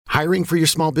Hiring for your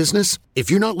small business?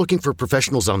 If you're not looking for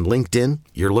professionals on LinkedIn,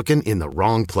 you're looking in the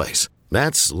wrong place.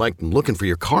 That's like looking for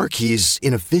your car keys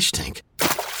in a fish tank.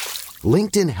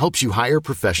 LinkedIn helps you hire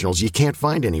professionals you can't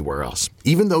find anywhere else,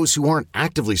 even those who aren't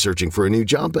actively searching for a new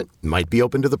job but might be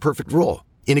open to the perfect role.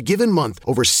 In a given month,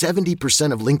 over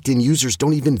 70% of LinkedIn users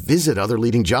don't even visit other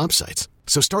leading job sites.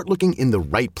 So start looking in the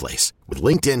right place. With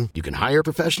LinkedIn, you can hire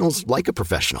professionals like a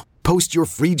professional. Post your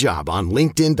free job on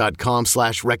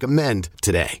linkedin.com/recommend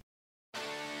today.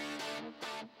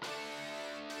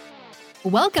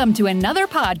 Welcome to another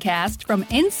podcast from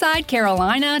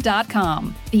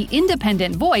InsideCarolina.com, the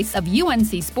independent voice of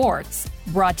UNC Sports.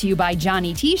 Brought to you by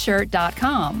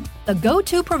JohnnyT-shirt.com, the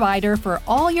go-to provider for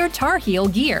all your Tar Heel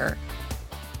gear.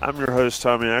 I'm your host,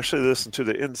 Tommy. I actually listen to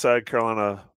the Inside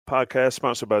Carolina podcast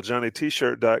sponsored by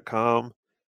JohnnyT-shirt.com,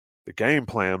 the Game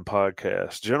Plan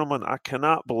podcast. Gentlemen, I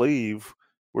cannot believe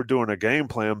we're doing a Game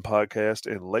Plan podcast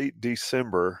in late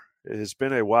December. It has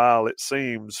been a while, it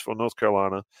seems, for North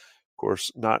Carolina. Of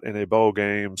course, not in a bowl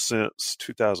game since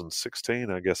 2016,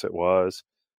 I guess it was.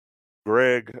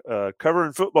 Greg,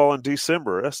 covering football in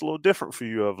December, that's a little different for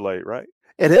you of late, right?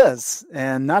 It is.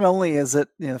 And not only is it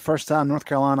the first time North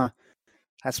Carolina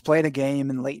has played a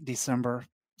game in late December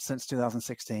since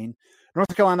 2016,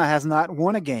 North Carolina has not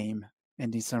won a game in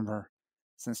December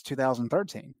since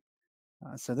 2013.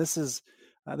 So this is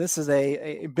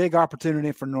a big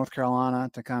opportunity for North Carolina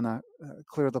to kind of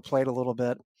clear the plate a little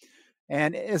bit.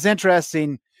 And it's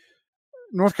interesting,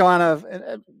 North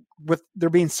Carolina, with there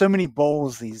being so many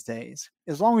bowls these days,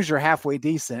 as long as you're halfway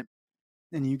decent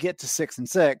and you get to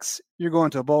 6-6, you're going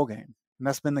to a bowl game. And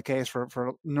that's been the case for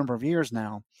a number of years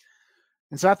now.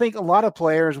 And so I think a lot of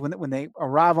players, when they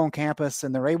arrive on campus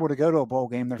and they're able to go to a bowl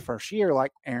game their first year,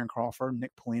 like Aaron Crawford,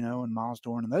 Nick Polino, and Miles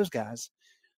Dorn and those guys,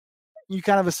 you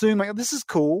kind of assume, like, this is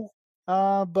cool,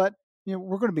 but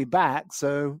we're going to be back,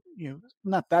 so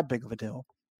not that big of a deal.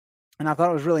 And I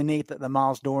thought it was really neat that the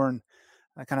Miles Dorn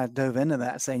kind of dove into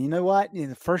that, saying, you know what,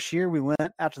 the first year we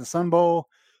went out to the Sun Bowl,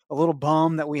 a little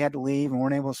bummed that we had to leave and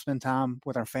weren't able to spend time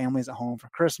with our families at home for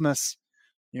Christmas.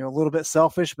 A little bit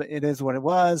selfish, but it is what it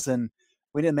was, and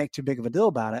we didn't make too big of a deal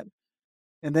about it.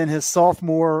 And then his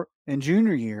sophomore and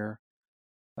junior year,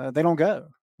 they don't go,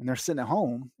 and they're sitting at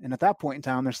home. And at that point in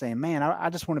time, they're saying, man, I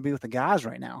just want to be with the guys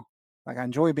right now. Like, I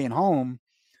enjoy being home,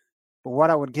 but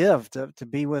what I would give to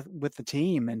be with the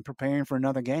team and preparing for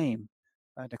another game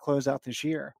to close out this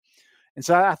year. And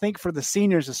so I think for the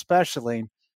seniors especially,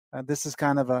 this is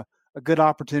kind of a good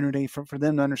opportunity for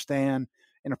them to understand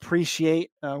and appreciate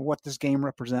what this game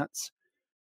represents.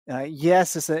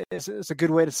 Yes, it's a good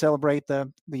way to celebrate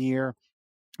the year,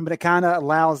 but it kind of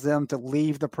allows them to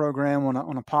leave the program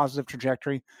on a positive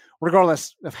trajectory,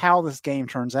 regardless of how this game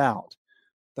turns out.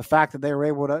 The fact that they were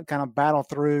able to kind of battle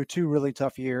through two really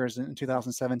tough years in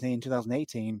 2017,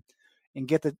 2018, and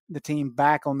get the team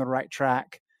back on the right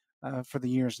track for the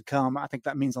years to come, I think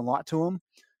that means a lot to them.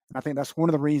 And I think that's one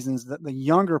of the reasons that the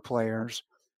younger players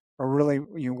are really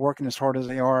working as hard as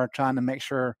they are, trying to make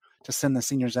sure to send the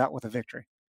seniors out with a victory.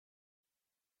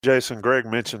 Jason, Greg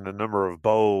mentioned a number of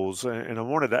bowls, and I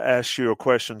wanted to ask you a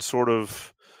question sort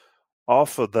of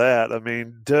off of that. I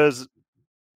mean,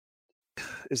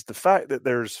 is the fact that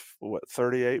there's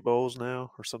 38 bowls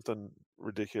now or something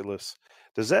ridiculous,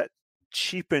 does that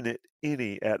cheapen it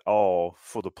any at all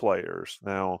for the players?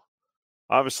 Now,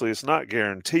 obviously it's not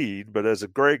guaranteed, but as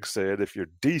Greg said, if you're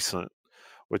decent,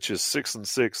 which is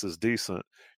 6-6 is decent,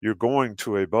 you're going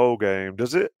to a bowl game.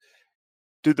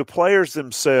 Do the players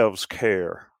themselves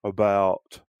care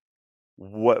about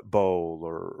what bowl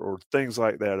or things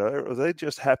like that? Are they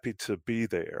just happy to be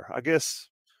there? I guess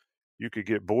you could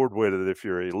get bored with it if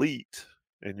you're elite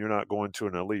and you're not going to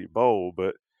an elite bowl,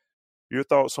 but your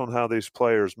thoughts on how these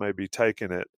players may be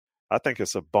taking it? I think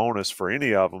it's a bonus for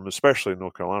any of them, especially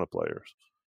North Carolina players.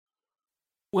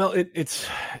 Well,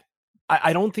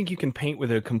 I don't think you can paint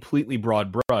with a completely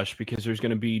broad brush, because there's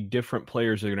going to be different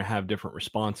players that are going to have different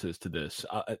responses to this.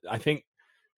 I think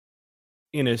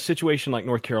in a situation like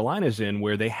North Carolina's in,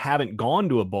 where they haven't gone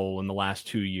to a bowl in the last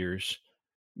 2 years,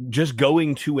 just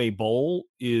going to a bowl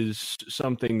is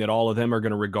something that all of them are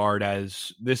going to regard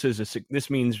as this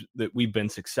means that we've been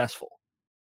successful.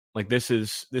 Like this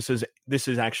is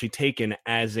actually taken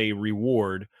as a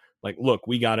reward. Like, look,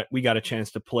 we got a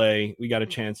chance to play. We got a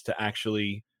chance to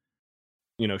actually,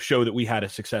 show that we had a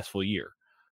successful year.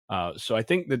 So I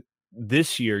think that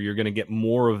this year you're going to get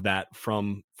more of that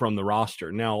from the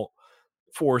roster. Now,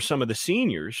 for some of the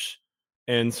seniors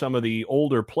and some of the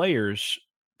older players,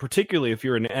 particularly if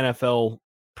you're an NFL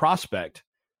prospect,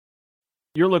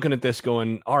 you're looking at this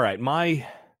going, all right,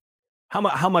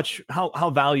 how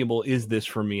valuable is this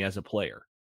for me as a player?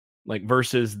 like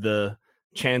versus the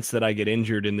chance that I get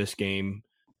injured in this game.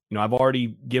 I've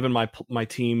already given my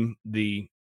team the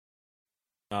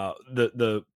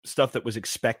stuff that was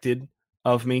expected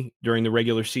of me during the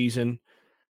regular season,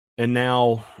 and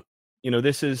now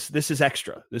this is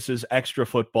extra. This is extra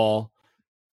football.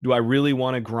 Do I really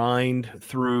want to grind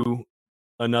through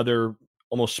another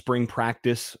almost spring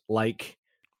practice like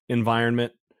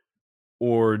environment,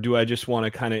 or do I just want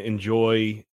to kind of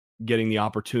enjoy getting the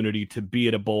opportunity to be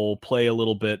at a bowl, play a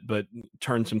little bit, but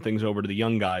turn some things over to the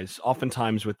young guys?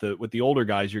 Oftentimes with the older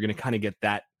guys, you're going to kind of get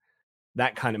that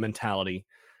kind of mentality.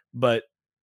 But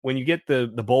when you get the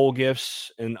bowl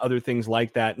gifts and other things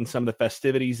like that, and some of the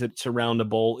festivities that surround a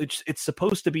bowl, it's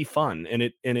supposed to be fun, and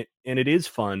it is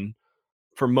fun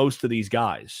for most of these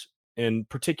guys. And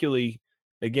particularly,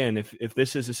 again, if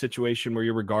this is a situation where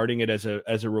you're regarding it as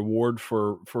a reward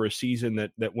for a season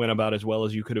that went about as well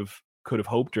as you could have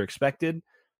hoped or expected,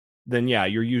 then yeah,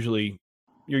 you're usually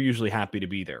happy to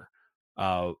be there.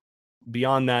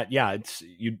 Beyond that, yeah,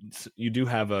 you do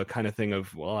have a kind of thing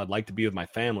of, well, I'd like to be with my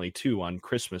family too on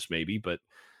Christmas maybe, but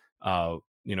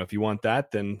if you want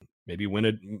that, then maybe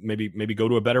maybe go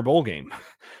to a better bowl game.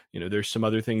 There's some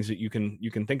other things that you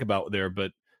can think about there,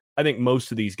 but I think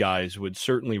most of these guys would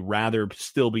certainly rather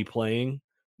still be playing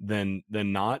than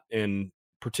not, and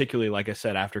particularly, like I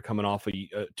said, after coming off a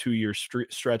 2-year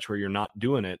stretch where you're not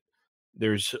doing it,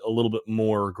 there's a little bit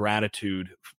more gratitude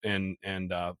and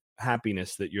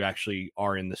happiness that you actually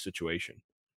are in this situation.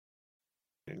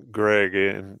 Greg,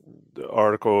 in the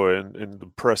article and in the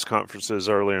press conferences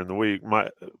earlier in the week,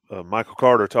 Michael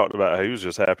Carter talked about how he was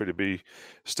just happy to be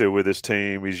still with his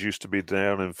team. He's used to be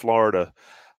down in Florida.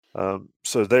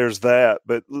 So there's that.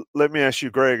 But let me ask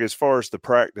you, Greg, as far as the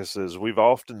practices, we've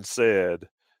often said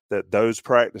that those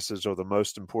practices are the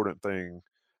most important thing,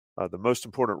 the most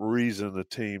important reason the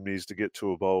team needs to get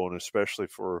to a bowl, and especially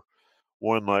for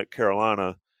one like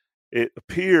Carolina. It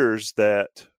appears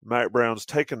that Mack Brown's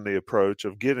taken the approach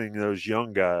of getting those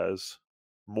young guys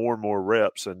more and more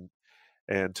reps, and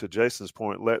to Jason's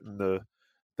point, letting the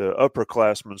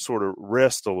upperclassmen sort of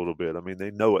rest a little bit. I mean,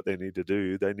 they know what they need to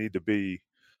do. They need to be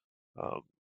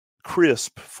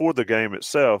crisp for the game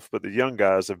itself, but the young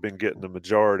guys have been getting the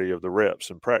majority of the reps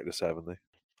in practice, haven't they?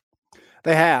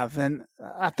 They have, and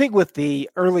I think with the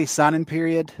early signing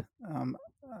period,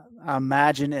 I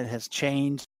imagine it has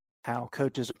changed how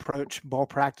coaches approach ball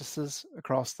practices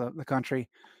across the country.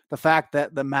 The fact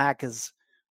that the Mack is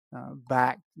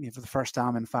back for the first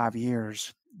time in 5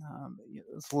 years,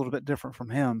 it's a little bit different from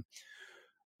him.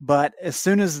 But as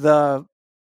soon as the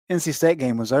NC State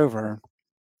game was over,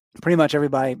 pretty much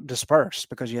everybody dispersed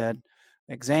because you had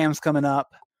exams coming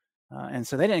up. And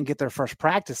so they didn't get their first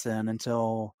practice in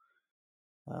until,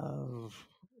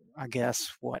 I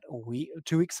guess,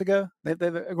 2 weeks ago? They're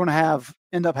going to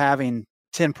end up having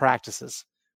 10 practices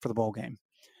for the bowl game,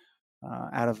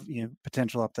 out of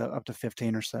potential up to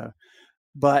 15 or so.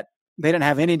 But they didn't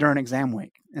have any during exam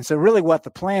week. And so really what the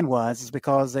plan was is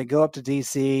because they go up to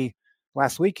D.C.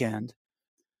 last weekend,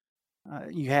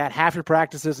 you had half your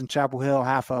practices in Chapel Hill,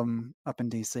 half of them up in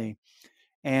D.C.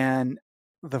 And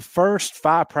the first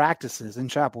 5 practices in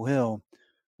Chapel Hill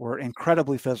were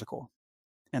incredibly physical.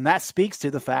 And that speaks to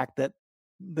the fact that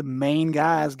the main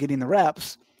guys getting the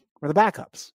reps were the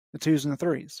backups, the 2s and the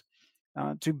 3s,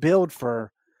 to build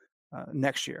for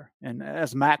next year. And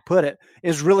as Mack put it,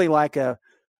 is really like an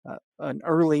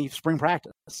early spring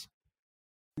practice.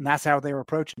 And that's how they were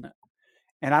approaching it.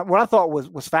 And what I thought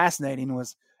was fascinating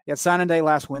was you had signing day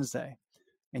last Wednesday,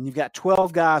 and you've got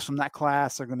 12 guys from that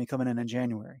class that are going to be coming in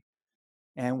January.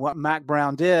 And what Mack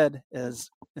Brown did is,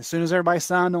 as soon as everybody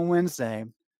signed on Wednesday,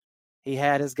 he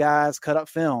had his guys cut up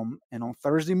film. And on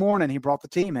Thursday morning, he brought the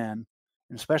team in,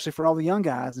 and especially for all the young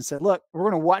guys, and said, look, we're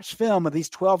going to watch film of these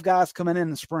 12 guys coming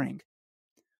in the spring,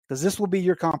 because this will be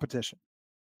your competition.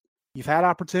 You've had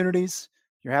opportunities.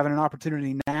 You're having an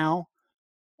opportunity now.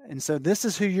 And so this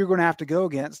is who you're going to have to go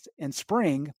against in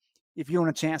spring if you want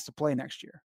a chance to play next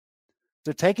year.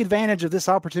 So take advantage of this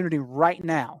opportunity right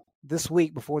now, this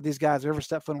week, before these guys ever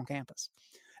step foot on campus.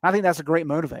 I think that's a great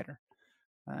motivator.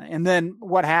 And then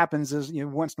what happens is,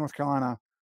 once North Carolina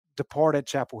departed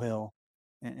Chapel Hill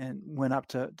and went up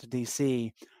to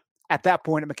D.C., at that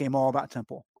point it became all about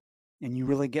Temple. And you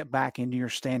really get back into your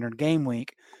standard game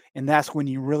week, and that's when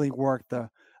you really work the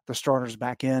starters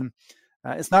back in.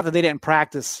 It's not that they didn't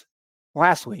practice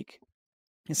last week.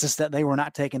 It's just that they were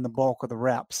not taking the bulk of the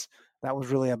reps. That was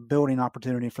really a building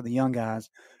opportunity for the young guys.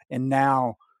 And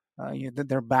now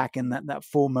they're back in that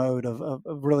full mode of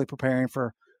really preparing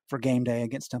for game day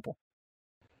against Temple.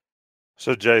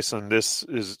 So, Jason, this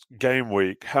is game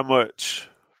week. How much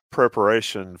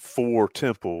preparation for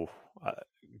Temple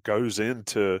goes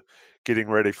into getting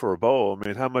ready for a bowl? I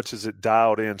mean, how much is it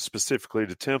dialed in specifically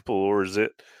to Temple, or is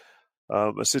it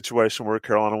a situation where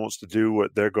Carolina wants to do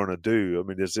what they're going to do? I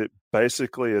mean, is it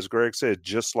basically, as Greg said,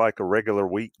 just like a regular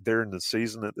week during the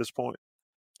season at this point?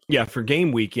 Yeah, for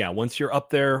game week, yeah. Once you're up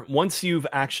there, once you've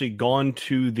actually gone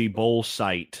to the bowl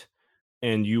site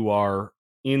and you are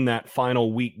in that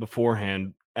final week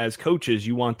beforehand, as coaches,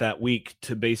 you want that week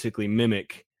to basically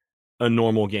mimic a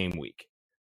normal game week.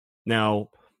 Now,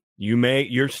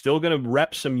 you're still going to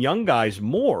rep some young guys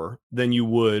more than you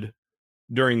would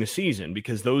during the season,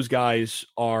 because those guys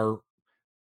are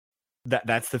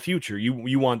that's the future.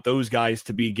 You want those guys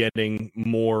to be getting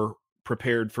more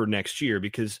prepared for next year,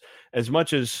 because as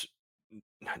much as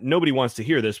nobody wants to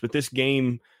hear this, but this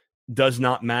game does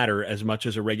not matter as much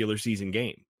as a regular season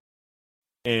game.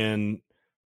 And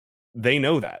they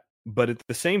know that. But at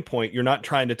the same point, you're not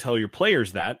trying to tell your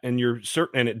players that, and you're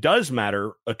certain, and it does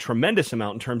matter a tremendous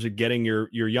amount in terms of getting your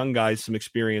young guys some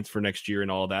experience for next year and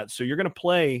all that. So you're going to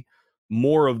play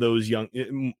more of those you're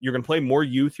going to play more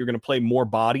youth. You're going to play more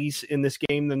bodies in this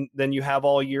game than you have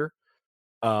all year.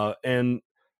 And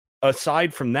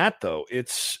aside from that, though,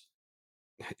 it's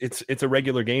a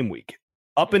regular game week.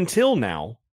 Up until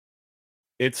now,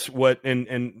 it's what,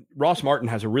 and Ross Martin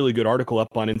has a really good article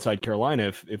up on Inside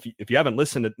Carolina. If you haven't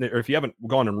listened to, or if you haven't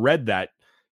gone and read that,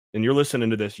 and you're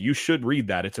listening to this, you should read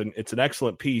that. It's an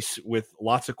excellent piece with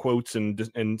lots of quotes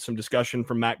and some discussion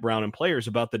from Mack Brown and players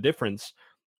about the difference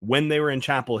when they were in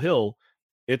Chapel Hill.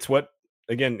 It's what,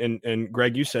 again, and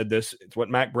Greg, you said this, it's what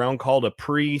Mack Brown called a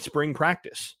pre-spring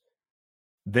practice.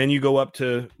 Then you go up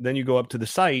to the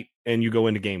site and you go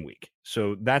into game week.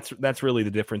 So that's really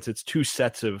the difference. It's two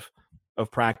sets of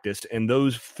practice, and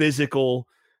those physical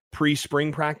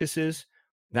pre-spring practices,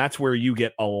 that's where you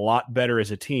get a lot better as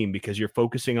a team, because you're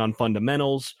focusing on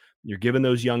fundamentals, you're giving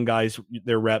those young guys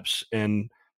their reps,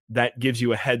 and that gives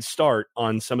you a head start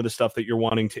on some of the stuff that you're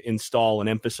wanting to install and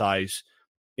emphasize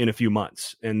in a few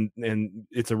months. And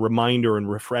it's a reminder and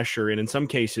refresher, and in some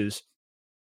cases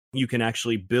you can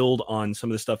actually build on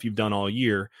some of the stuff you've done all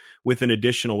year with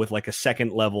like a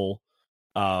second level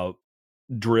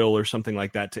drill or something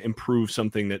like that to improve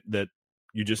something that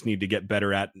you just need to get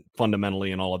better at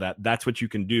fundamentally and all of that. That's what you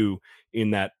can do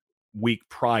in that week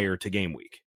prior to game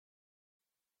week.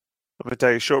 I'm going to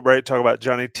take a short break, talk about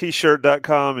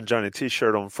JohnnyT-shirt.com and Johnny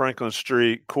T-shirt on Franklin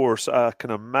Street. Of course, I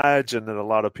can imagine that a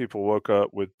lot of people woke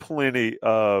up with plenty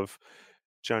of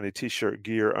Johnny T-shirt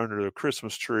gear under the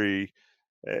Christmas tree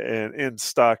and in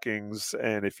stockings.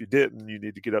 And if you didn't, you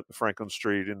need to get up to Franklin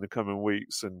Street in the coming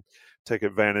weeks and take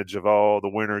advantage of all the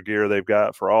winter gear they've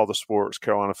got for all the sports: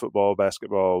 Carolina football,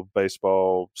 basketball,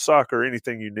 baseball, soccer,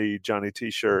 anything you need, Johnny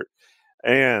T-shirt.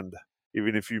 And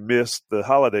even if you missed the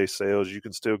holiday sales, you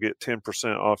can still get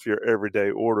 10% off your everyday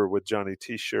order with Johnny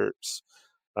T-shirts.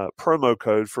 Promo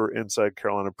code for Inside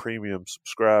Carolina Premium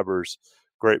subscribers.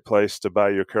 Great place to buy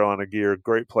your Carolina gear.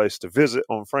 Great place to visit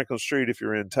on Franklin Street if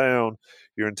you're in town.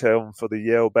 You're in town for the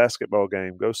Yale basketball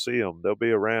game. Go see them. They'll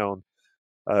be around.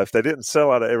 If they didn't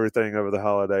sell out of everything over the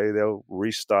holiday, they'll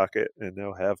restock it, and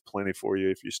they'll have plenty for you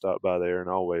if you stop by there. And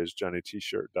always,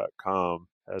 JohnnyT-shirt.com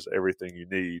has everything you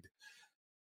need.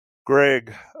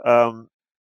 Greg,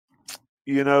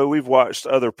 we've watched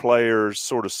other players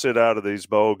sort of sit out of these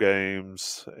bowl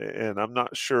games, and I'm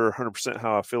not sure 100%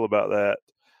 how I feel about that.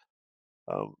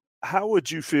 How would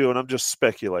you feel, and I'm just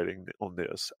speculating on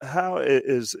this, how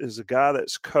is a guy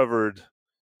that's covered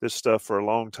this stuff for a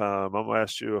long time, I'm going to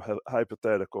ask you a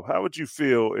hypothetical. How would you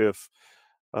feel if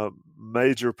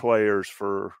major players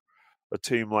for a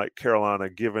team like Carolina,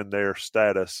 given their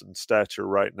status and stature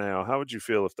right now, how would you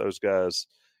feel if those guys,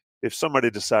 if somebody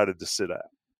decided to sit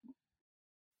out?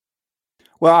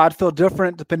 Well, I'd feel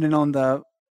different depending on the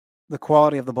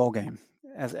quality of the bowl game.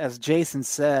 As Jason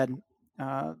said,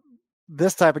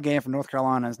 this type of game for North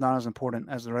Carolina is not as important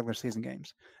as the regular season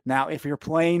games. Now, if you're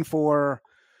playing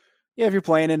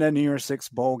in a New Year's Six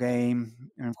bowl game,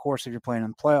 and of course, if you're playing in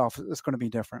the playoff, it's going to be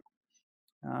different.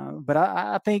 But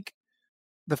I think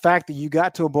the fact that you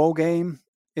got to a bowl game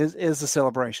is a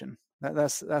celebration.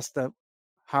 That's the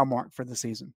high mark for the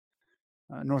season.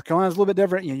 North Carolina's a little bit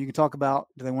different. You can talk about,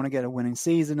 do they want to get a winning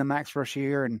season in Mack's first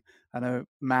year? And I know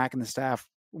Mack and the staff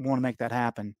want to make that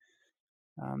happen.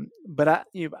 But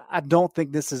I don't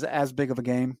think this is as big of a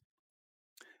game.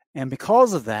 And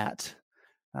because of that,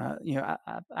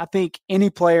 I think any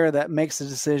player that makes a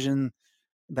decision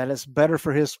that it's better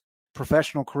for his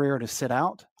professional career to sit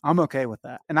out, I'm okay with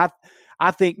that. And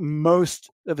I think most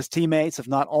of his teammates, if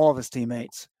not all of his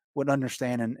teammates, would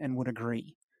understand and would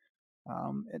agree.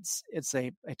 It's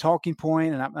a talking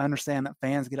point, and I understand that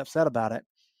fans get upset about it.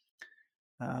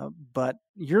 But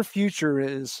your future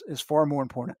is far more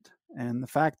important. And the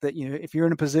fact that, if you're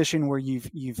in a position where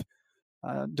you've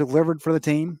delivered for the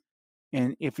team,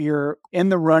 and if you're in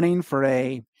the running for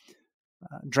a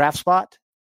draft spot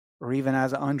or even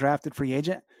as an undrafted free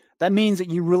agent, that means that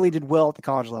you really did well at the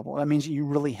college level. That means that you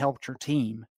really helped your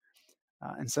team.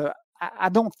 And so I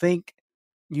don't think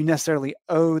you necessarily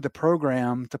owe the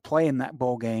program to play in that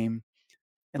bowl game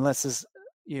unless it's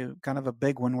kind of a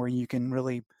big one where you can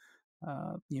really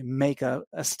make a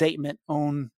statement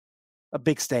on a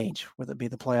big stage, whether it be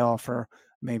the playoff or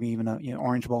maybe even a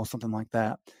Orange Bowl, something like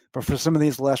that. But for some of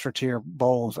these lesser tier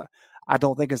bowls, I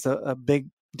don't think it's a big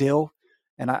deal.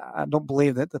 And I don't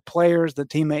believe that the players, the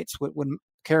teammates would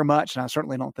care much. And I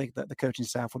certainly don't think that the coaching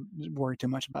staff would worry too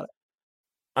much about it.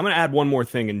 I'm going to add one more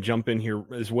thing and jump in here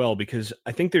as well, because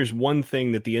I think there's one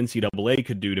thing that the NCAA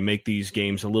could do to make these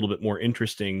games a little bit more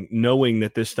interesting, knowing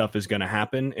that this stuff is going to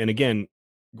happen. And again,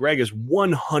 Greg is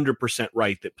 100%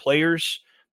 right that players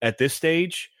at this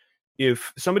stage,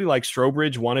 if somebody like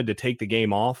Strobridge wanted to take the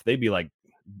game off, they'd be like,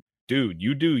 dude,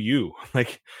 you do you.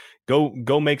 Like,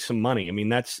 go make some money. I mean,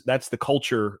 that's the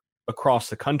culture across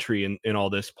the country in all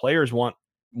this. Players want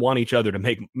each other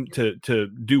to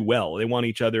do well. They want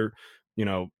each other,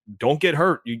 don't get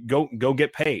hurt. You go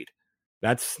get paid.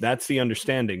 That's the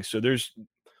understanding. So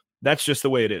that's just the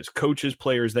way it is. Coaches,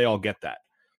 players, they all get that.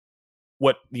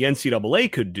 What the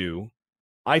NCAA could do,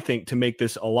 I think, to make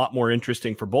this a lot more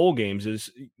interesting for bowl games is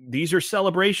these are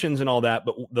celebrations and all that,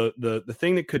 but the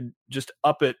thing that could just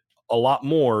up it a lot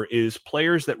more is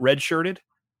players that redshirted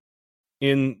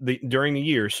during the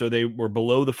year, so they were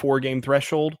below the 4-game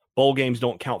threshold. Bowl games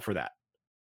don't count for that.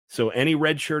 So any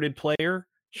redshirted player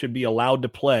should be allowed to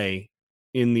play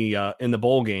in the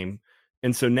bowl game.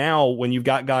 And so now when you've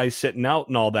got guys sitting out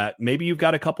and all that, maybe you've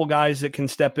got a couple guys that can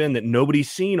step in that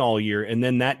nobody's seen all year. And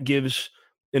then that gives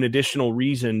an additional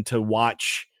reason to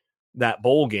watch that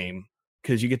bowl game,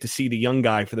 because you get to see the young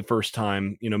guy for the first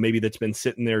time, maybe that's been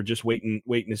sitting there just waiting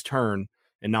his turn.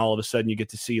 And now all of a sudden you get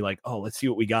to see like, oh, let's see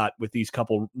what we got with these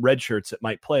couple red shirts that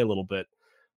might play a little bit.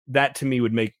 That to me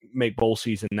would make bowl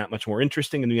season that much more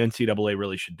interesting, and the NCAA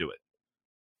really should do it.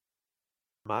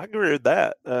 I agree with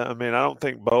that. I don't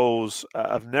think bowls –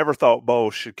 I've never thought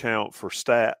bowls should count for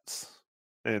stats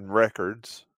and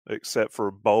records except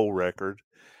for bowl record.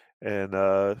 And,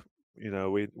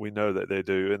 we know that they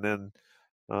do. And then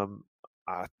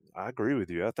I agree with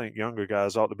you. I think younger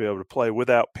guys ought to be able to play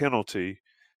without penalty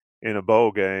in a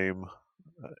bowl game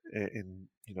and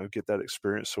get that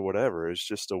experience or whatever. It's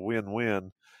just a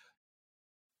win-win,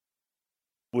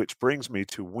 which brings me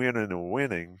to winning and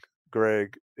winning.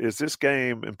 Greg, is this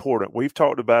game important? We've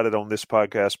talked about it on this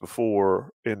podcast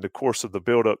before in the course of the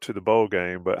build-up to the bowl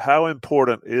game, but how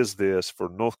important is this for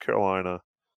North Carolina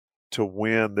to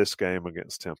win this game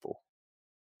against Temple?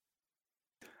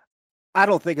 I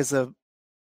don't think it's a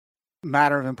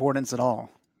matter of importance at all.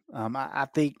 I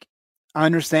think I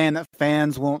understand that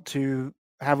fans want to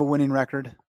have a winning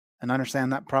record, and I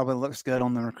understand that probably looks good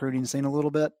on the recruiting scene a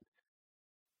little bit.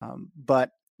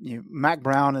 But Mack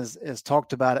Brown has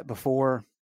talked about it before,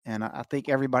 and I think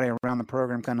everybody around the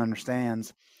program kind of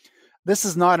understands. This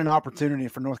is not an opportunity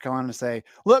for North Carolina to say,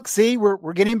 "Look, see,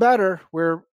 we're getting better.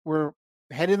 We're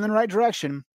headed in the right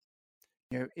direction."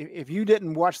 If you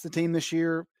didn't watch the team this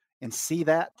year and see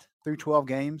that through 12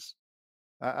 games,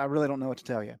 I really don't know what to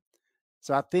tell you.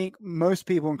 So I think most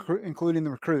people, including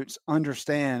the recruits,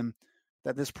 understand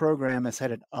that this program is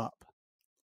headed up.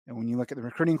 And when you look at the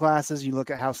recruiting classes, you look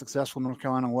at how successful North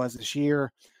Carolina was this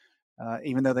year.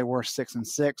 Even though they were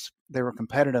 6-6, they were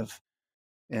competitive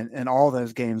in all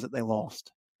those games that they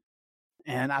lost.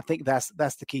 And I think that's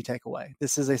the key takeaway.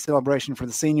 This is a celebration for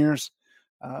the seniors.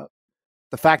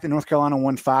 The fact that North Carolina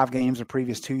won 5 games the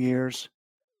previous 2 years,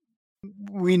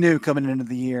 we knew coming into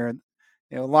the year,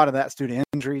 a lot of that's due to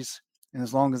injuries. And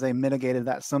as long as they mitigated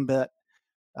that some bit,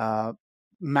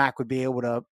 Mack would be able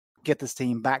to get this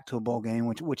team back to a bowl game,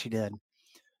 which he did.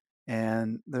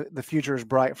 And the future is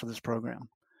bright for this program.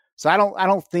 So I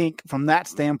don't think from that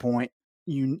standpoint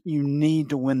you need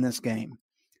to win this game.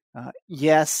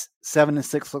 Yes,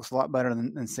 7-6 looks a lot better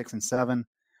than 6-7,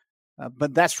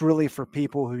 but that's really for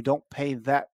people who don't pay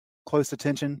that close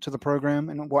attention to the program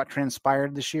and what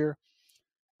transpired this year.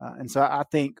 And so I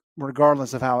think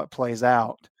regardless of how it plays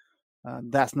out,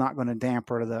 that's not going to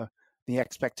damper the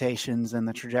expectations and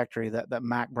the trajectory that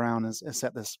Mack Brown has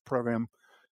set this program,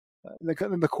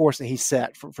 the course that he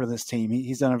set for this team.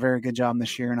 He's done a very good job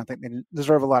this year, and I think they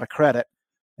deserve a lot of credit,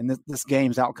 and this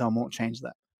game's outcome won't change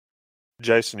that.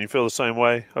 Jason, you feel the same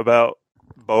way about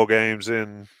bowl games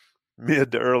in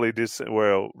mid to early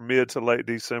December, mid to late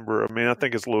December. I mean, I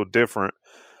think it's a little different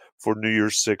for New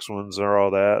Year's Six ones or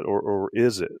all that, or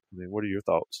is it? I mean, what are your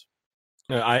thoughts?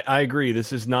 I agree.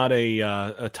 This is not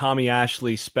a Tommy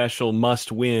Ashley special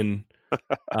must-win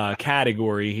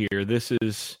category here.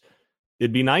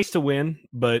 It'd be nice to win,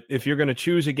 but if you're going to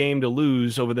choose a game to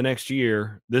lose over the next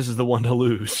year, this is the one to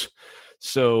lose.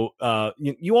 So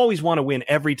you always want to win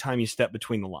every time you step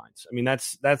between the lines. I mean,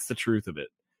 that's the truth of it.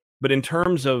 But in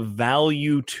terms of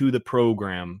value to the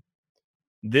program,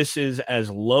 this is as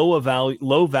low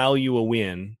value a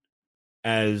win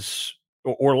as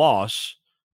or loss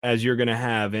as you're going to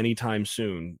have anytime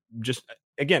soon. Just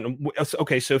again,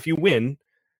 okay, so if you win,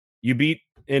 you beat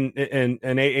an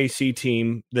AAC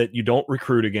team that you don't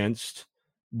recruit against,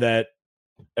 that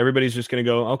everybody's just going to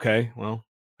go, okay, well,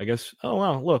 I guess, oh,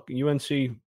 well, look,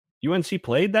 UNC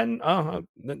played that.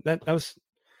 That was,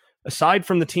 aside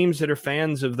from the teams that are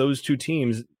fans of those two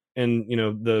teams and,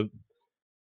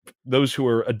 those who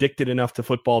are addicted enough to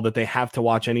football that they have to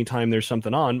watch anytime there's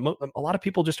something on, a lot of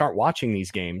people just aren't watching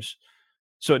these games.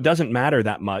 So it doesn't matter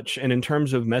that much. And in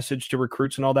terms of message to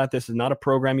recruits and all that, this is not a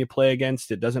program you play against.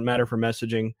 It doesn't matter for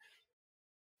messaging.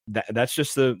 That's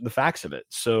just the facts of it.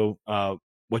 So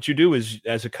what you do is,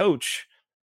 as a coach,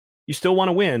 you still want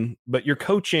to win, but you're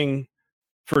coaching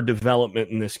for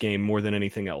development in this game more than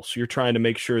anything else. You're trying to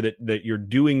make sure that you're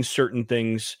doing certain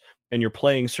things and you're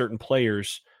playing certain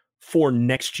players for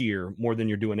next year more than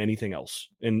you're doing anything else.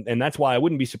 And that's why I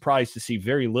wouldn't be surprised to see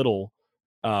very little.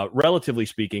 Relatively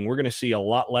speaking, we're going to see a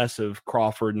lot less of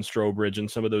Crawford and Strobridge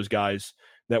and some of those guys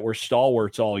that were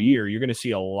stalwarts all year. You're going to see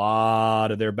a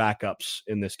lot of their backups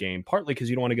in this game, partly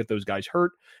because you don't want to get those guys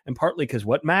hurt, and partly because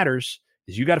what matters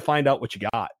is you got to find out what you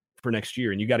got for next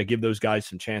year, and you got to give those guys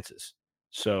some chances.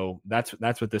 So that's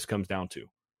what this comes down to.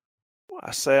 Well,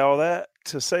 I say all that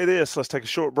to say this. Let's take a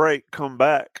short break, come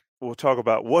back. We'll talk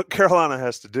about what Carolina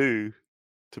has to do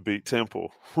to beat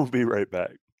Temple. We'll be right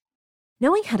back.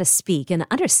 Knowing how to speak and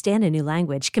understand a new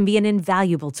language can be an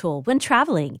invaluable tool when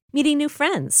traveling, meeting new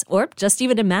friends, or just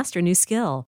even to master a new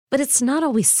skill. But it's not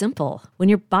always simple when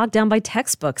you're bogged down by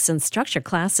textbooks and structured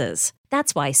classes.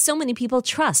 That's why so many people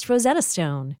trust Rosetta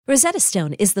Stone. Rosetta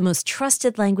Stone is the most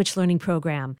trusted language learning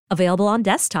program, available on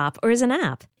desktop or as an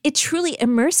app. It truly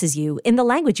immerses you in the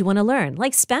language you want to learn,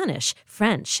 like Spanish,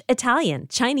 French, Italian,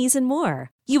 Chinese, and more.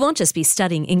 You won't just be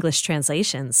studying English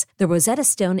translations. The Rosetta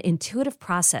Stone intuitive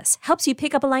process helps you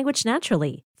pick up a language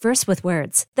naturally, first with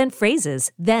words, then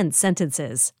phrases, then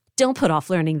sentences. Don't put off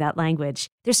learning that language.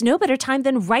 There's no better time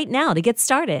than right now to get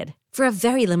started. For a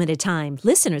very limited time,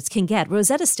 listeners can get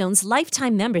Rosetta Stone's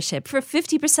lifetime membership for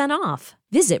 50% off.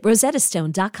 Visit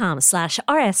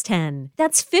rosettastone.com/rs10.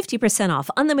 That's 50%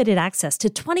 off unlimited access to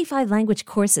 25 language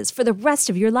courses for the rest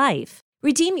of your life.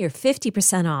 Redeem your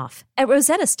 50% off at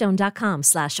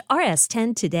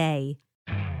rosettastone.com/rs10 today.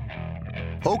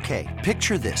 Okay,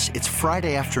 picture this. It's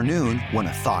Friday afternoon when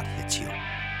a thought hits you.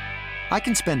 I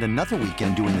can spend another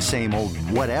weekend doing the same old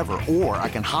whatever, or I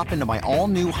can hop into my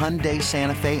all-new Hyundai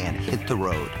Santa Fe and hit the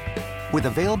road. With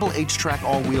available H-Track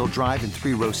all-wheel drive and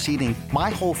 3-row seating, my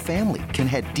whole family can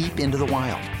head deep into the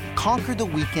wild. Conquer the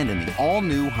weekend in the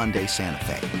all-new Hyundai Santa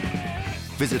Fe.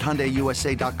 Visit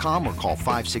HyundaiUSA.com or call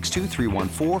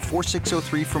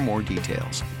 562-314-4603 for more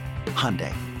details.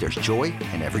 Hyundai, there's joy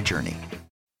in every journey.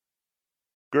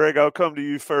 Greg, I'll come to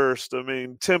you first. I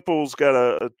mean, Temple's got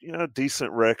a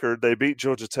decent record. They beat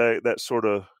Georgia Tech. That sort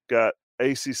of got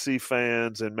ACC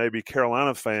fans and maybe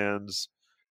Carolina fans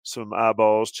some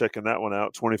eyeballs checking that one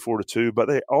out, 24-2. But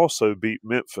they also beat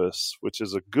Memphis, which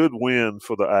is a good win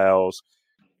for the Owls.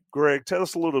 Greg, tell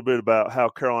us a little bit about how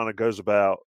Carolina goes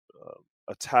about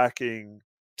attacking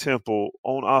Temple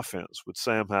on offense with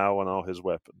Sam Howell and all his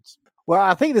weapons. Well,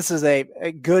 I think this is a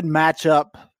good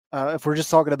matchup if we're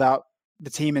just talking about the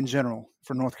team in general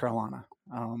for North Carolina,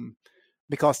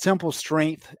 because Temple's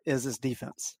strength is its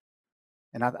defense.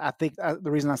 And I think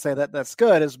the reason I say that's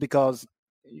good is because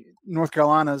North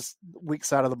Carolina's weak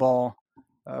side of the ball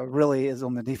really is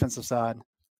on the defensive side.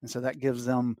 And so that gives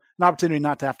them an opportunity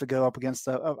not to have to go up against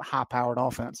a high-powered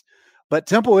offense. But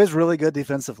Temple is really good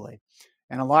defensively.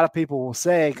 And a lot of people will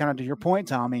say, kind of to your point,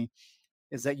 Tommy,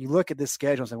 is that you look at this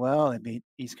schedule and say, well, they beat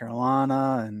East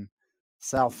Carolina and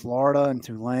South Florida and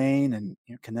Tulane and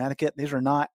Connecticut. These are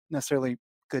not necessarily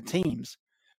good teams.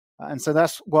 And so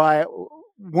that's why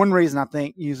one reason I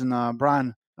think using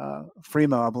Brian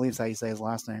Fremo, I believe is how you say his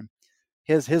last name,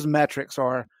 his metrics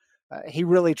are he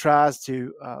really tries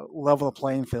to level the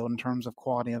playing field in terms of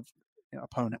quality of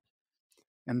opponent.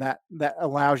 And that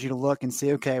allows you to look and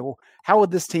see, okay, well, how would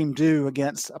this team do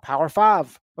against a Power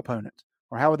 5 opponent?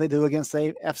 Or how would they do against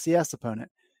a FCS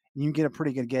opponent? You can get a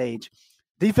pretty good gauge.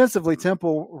 Defensively,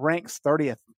 Temple ranks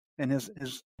 30th in his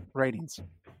ratings,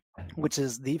 which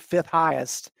is the 5th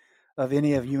highest of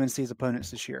any of UNC's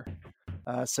opponents this year.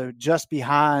 So just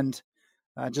behind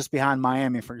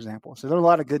Miami, for example. So there are a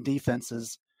lot of good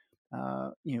defenses,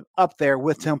 up there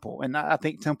with Temple, and I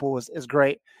think Temple is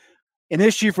great. An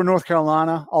issue for North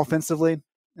Carolina offensively,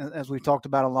 as we've talked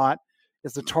about a lot,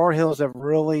 is the Tar Heels have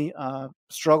really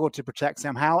struggled to protect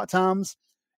Sam Howell at times,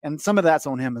 and some of that's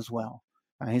on him as well.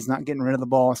 He's not getting rid of the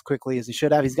ball as quickly as he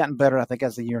should have. He's gotten better, I think,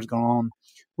 as the year's gone on,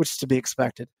 which is to be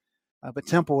expected. But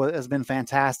Temple has been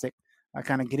fantastic,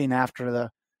 kind of getting after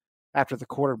the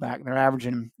quarterback. They're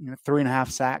averaging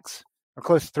 3.5 sacks, or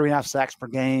close to 3.5 sacks per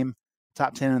game,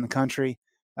 top 10 in the country.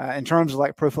 In terms of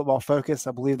like Pro Football Focus,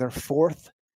 I believe they're 4th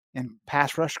in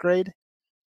pass rush grade.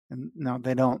 And no,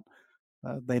 they don't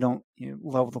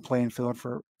level the playing field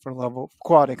for level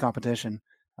quality competition,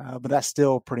 but that's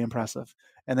still pretty impressive.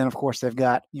 And then of course they've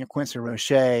got Quincy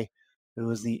Roche, who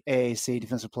was the AAC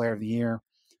Defensive Player of the Year.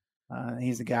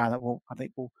 He's the guy that I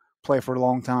think will play for a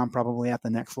long time, probably at the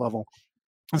next level.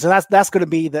 And so that's going to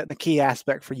be the key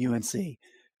aspect for UNC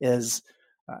is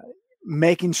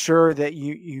making sure that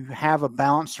you have a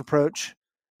balanced approach,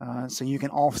 so you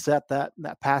can offset that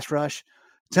pass rush.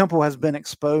 Temple has been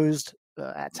exposed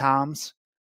at times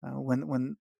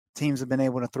when teams have been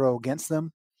able to throw against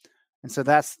them. And so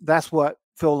that's what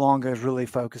Phil Longo is really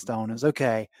focused on is,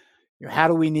 okay, how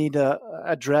do we need to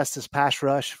address this pass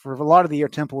rush? For a lot of the year,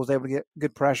 Temple was able to get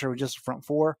good pressure with just the front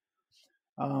four.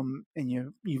 And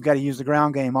you've got to use the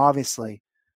ground game, obviously.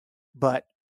 But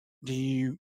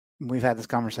we've had this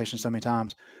conversation so many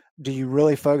times, do you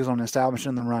really focus on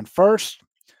establishing the run first?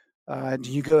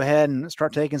 Do you go ahead and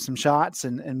start taking some shots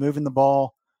and moving the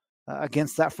ball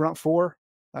against that front four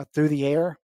through the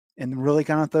air and really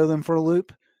kind of throw them for a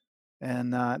loop?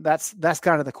 And that's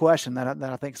kind of the question that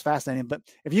I think is fascinating. But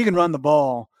if you can run the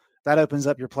ball, that opens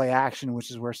up your play action,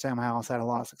 which is where Sam Howell's had a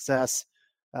lot of success.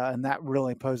 And that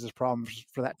really poses problems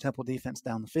for that Temple defense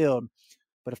down the field.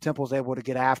 But if Temple's able to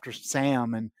get after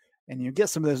Sam and you get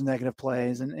some of those negative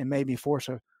plays and maybe force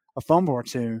a fumble or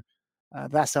two,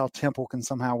 that's how Temple can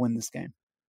somehow win this game.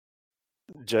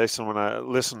 Jason, when I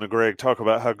listen to Greg talk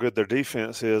about how good their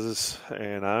defense is,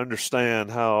 and I understand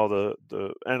how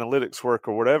the analytics work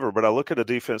or whatever, but I look at a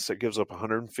defense that gives up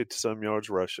 150-some yards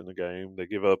rushing a game. They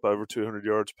give up over 200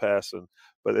 yards passing,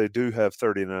 but they do have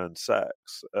 39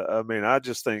 sacks. I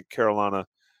just think Carolina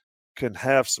can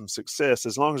have some success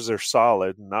as long as they're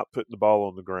solid and not putting the ball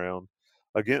on the ground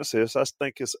against this. I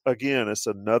think it's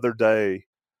another day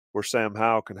where Sam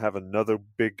Howell can have another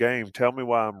big game. Tell me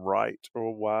why I'm right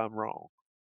or why I'm wrong.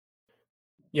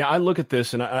 Yeah, I look at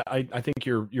this and I think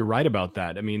you're right about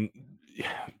that. I mean,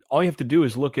 all you have to do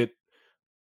is look at,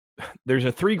 there's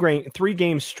a three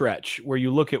game stretch where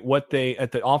you look at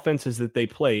the offenses that they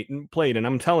played, and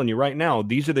I'm telling you right now,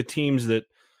 these are the teams that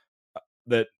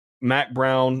Mack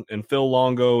Brown and Phil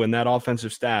Longo and that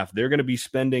offensive staff, they're going to be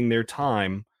spending their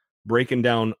time breaking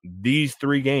down these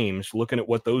 3 games, looking at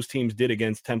what those teams did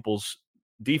against Temple's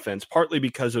defense, partly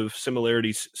because of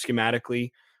similarities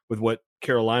schematically with what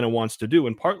Carolina wants to do,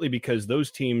 and partly because those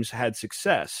teams had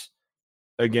success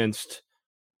against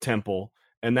Temple,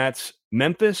 and that's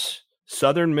Memphis,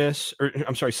 Southern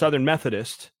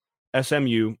Methodist,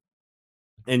 SMU,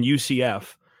 and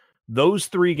UCF. Those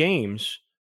 3 games,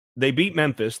 they beat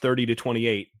Memphis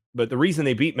 30-28, but the reason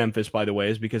they beat Memphis, by the way,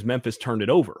 is because Memphis turned it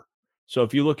over. So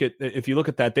if you look at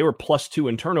that, they were +2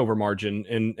 in turnover margin,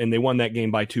 and they won that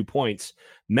game by 2 points.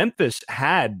 Memphis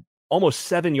had almost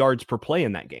 7 yards per play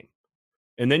in that game.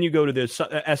 And then you go to the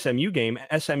SMU game,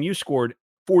 SMU scored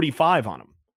 45 on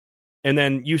them. And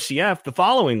then UCF the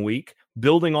following week,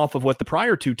 building off of what the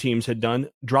prior 2 teams had done,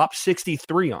 dropped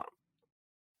 63 on them.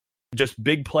 Just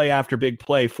big play after big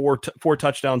play, four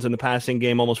touchdowns in the passing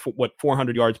game, almost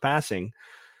 400 yards passing.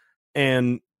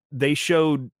 And they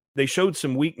showed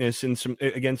some weakness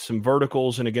against some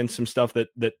verticals and against some stuff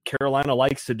that Carolina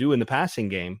likes to do in the passing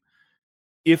game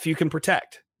if you can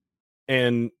protect.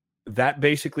 And that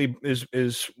basically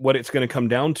is what it's going to come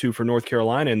down to for North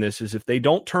Carolina in this, is if they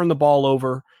don't turn the ball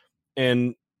over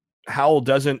and Howell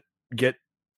doesn't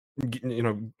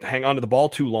hang on to the ball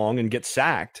too long and get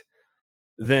sacked,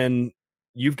 then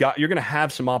you're going to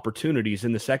have some opportunities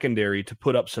in the secondary to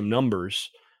put up some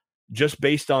numbers just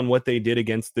based on what they did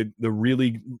against the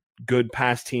really good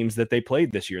pass teams that they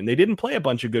played this year. And they didn't play a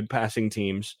bunch of good passing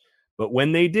teams, but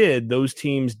when they did, those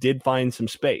teams did find some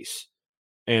space.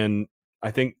 And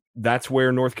I think that's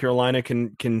where North Carolina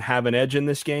can have an edge in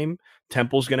this game.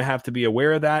 Temple's going to have to be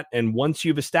aware of that. And once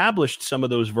you've established some of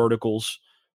those verticals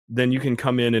then you can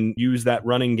come in and use that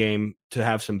running game to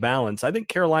have some balance. I think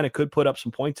Carolina could put up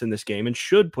some points in this game and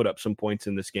should put up some points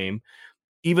in this game,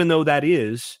 even though that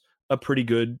is a pretty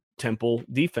good Temple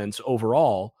defense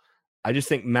overall. I just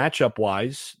think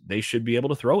matchup-wise, they should be able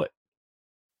to throw it.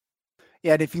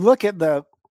 Yeah, and if you look at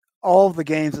all of the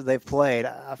games that they've played,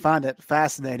 I find it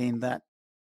fascinating that,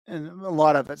 and a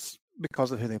lot of it's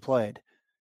because of who they played,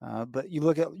 but you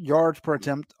look at yards per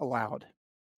attempt allowed,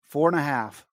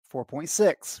 4.5,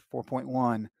 4.6,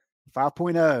 4.1,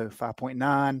 5.0,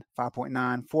 5.9,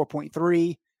 5.9,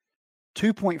 4.3,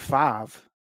 2.5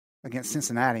 against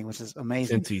Cincinnati, which is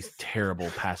amazing. Cincy's terrible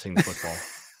passing the football.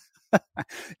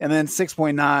 And then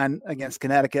 6.9 against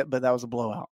Connecticut, but that was a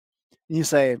blowout. And you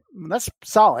say, that's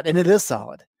solid, and it is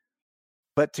solid.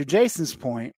 But to Jason's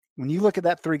point, when you look at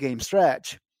that 3-game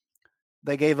stretch,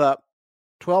 they gave up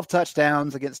 12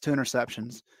 touchdowns against 2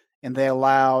 interceptions, and they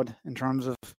allowed, in terms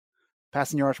of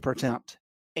passing yards per attempt,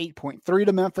 8.3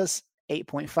 to Memphis,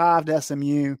 8.5 to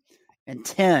SMU, and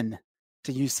 10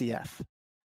 to UCF.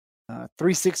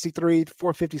 363,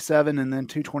 457, and then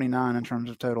 229 in terms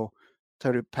of total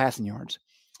passing yards.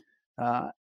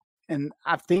 And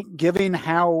I think given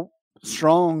how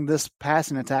strong this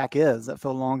passing attack is that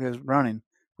Phil Longo is running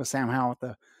with Sam Howell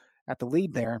at the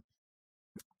lead there,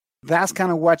 that's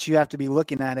kind of what you have to be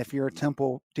looking at if you're a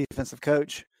Temple defensive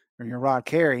coach or you're Rod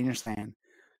Carey and you're saying,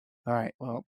 all right,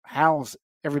 well, Howell's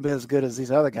every bit as good as these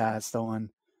other guys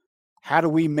throwing. How do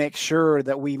we make sure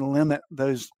that we limit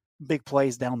those big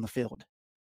plays down the field?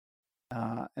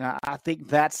 And I think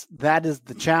that is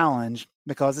the challenge,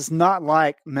 because it's not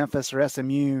like Memphis or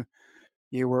SMU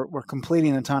were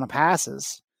completing a ton of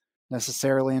passes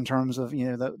necessarily in terms of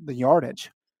the yardage.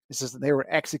 It's just that they were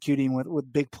executing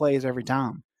with big plays every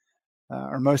time,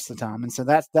 or most of the time. And so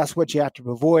that's what you have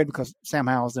to avoid, because Sam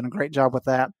Howell's done a great job with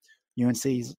that.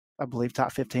 UNC's, I believe,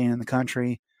 top 15 in the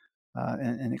country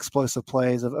in explosive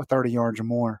plays of 30 yards or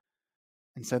more.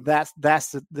 And so that's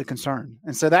the concern.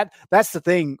 And so that's the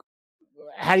thing.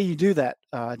 How do you do that,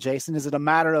 Jason? Is it a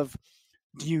matter of,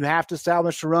 do you have to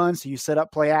establish a run so you set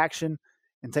up play action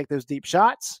and take those deep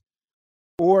shots?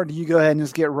 Or do you go ahead and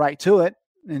just get right to it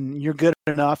and you're good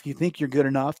enough, you think you're good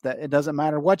enough that it doesn't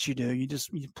matter what you do, you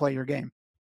play your game?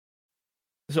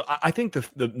 So I think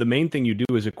the main thing you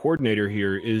do as a coordinator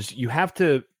here is you have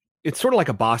to, it's sort of like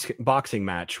a boxing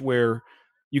match where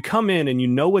you come in and you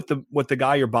know what the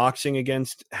guy you're boxing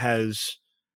against has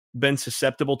been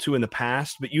susceptible to in the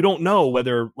past, but you don't know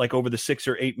whether, like, over the 6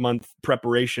 or 8 month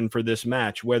preparation for this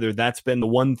match, whether that's been the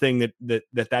one thing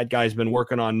that guy's been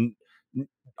working on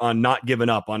not giving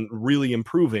up, on really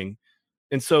improving.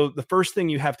 And so the first thing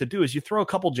you have to do is you throw a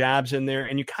couple jabs in there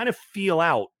and you kind of feel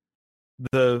out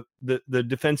the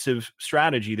defensive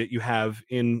strategy that you have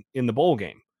in the bowl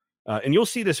game. And you'll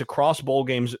see this across bowl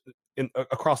games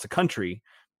across the country,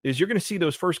 is you're going to see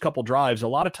those first couple drives. A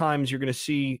lot of times you're going to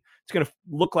see it's going to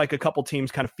look like a couple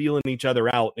teams kind of feeling each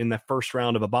other out in the first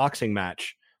round of a boxing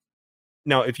match.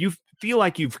 Now, if you feel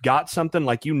like you've got something,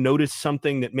 like you noticed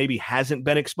something that maybe hasn't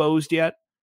been exposed yet,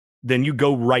 then you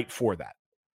go right for that.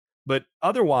 But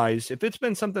otherwise, if it's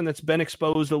been something that's been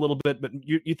exposed a little bit, but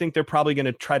you think they're probably going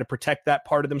to try to protect that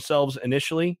part of themselves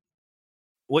initially,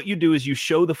 what you do is you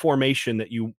show the formation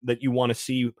that you want to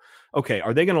see. Okay,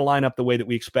 are they going to line up the way that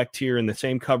we expect here in the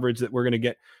same coverage that we're going to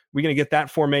get? We're going to get that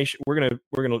formation. We're going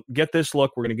to get this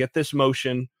look. We're going to get this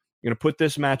motion. We're going to put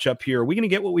this match up here. Are we going to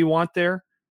get what we want there?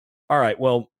 All right.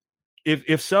 Well,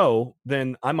 if so,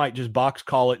 then I might just box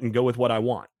call it and go with what I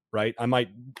want. Right? I might,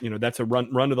 that's a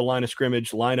run to the line of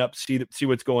scrimmage, line up, see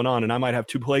what's going on, and I might have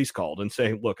 2 plays called and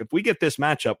say, look, if we get this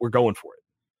matchup, we're going for it.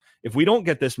 If we don't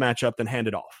get this matchup, then hand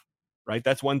it off. Right?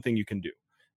 That's one thing you can do.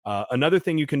 Another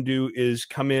thing you can do is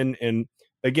come in and,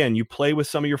 again, you play with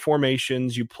some of your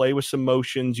formations, you play with some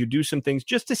motions, you do some things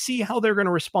just to see how they're going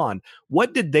to respond.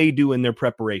 What did they do in their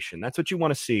preparation? That's what you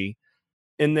want to see.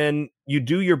 And then you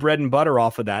do your bread and butter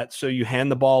off of that. So you hand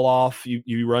the ball off,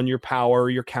 you run your power,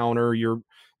 your counter, your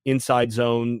inside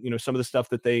zone, some of the stuff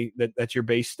that's your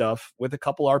base stuff with a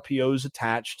couple RPOs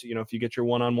attached. If you get your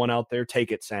one-on-one out there,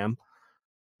 take it, Sam.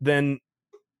 Then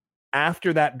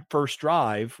after that first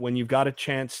drive, when you've got a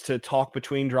chance to talk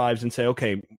between drives and say,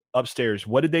 okay, upstairs,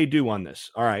 what did they do on this?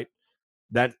 All right.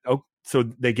 So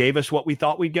they gave us what we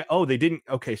thought we'd get. Oh, they didn't.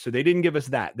 Okay. So they didn't give us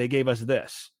that. They gave us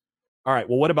this. All right.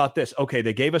 Well, what about this? Okay.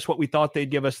 They gave us what we thought they'd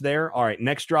give us there. All right.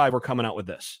 Next drive, we're coming out with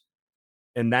this.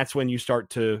 And that's when you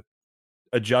start to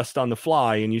adjust on the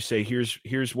fly and you say,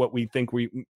 here's what we think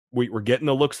we're getting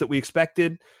the looks that we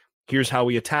expected. Here's how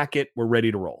we attack it. We're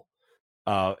ready to roll.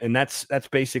 And that's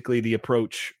basically the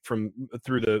approach through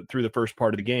the first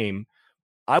part of the game.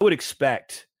 I would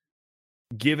expect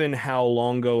given how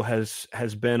Longo has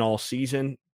been all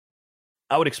season,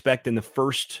 I would expect in the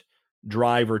first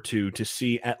drive or two to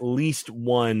see at least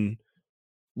one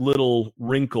little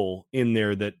wrinkle in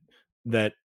there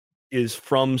that is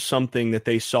from something that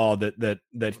they saw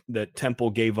that Temple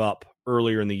gave up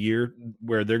earlier in the year,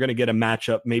 where they're going to get a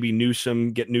matchup, maybe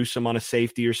get Newsome on a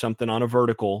safety or something on a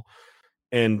vertical,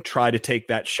 and try to take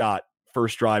that shot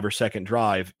first drive or second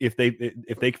drive. If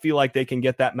they feel like they can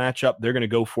get that matchup, they're going to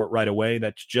go for it right away.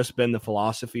 That's just been the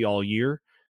philosophy all year.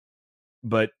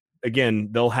 But again,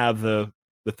 they'll have the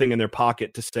thing in their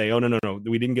pocket to say, oh, no,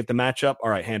 we didn't get the matchup. All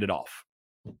right, hand it off.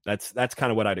 That's kind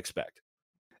of what I'd expect.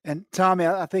 And Tommy,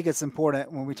 I think it's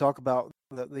important when we talk about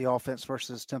the offense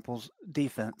versus Temple's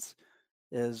defense,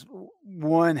 is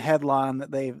one headline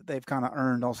that they've kind of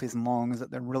earned all season long is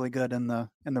that they're really good in the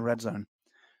red zone.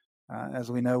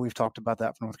 As we know, we've talked about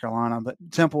that for North Carolina, but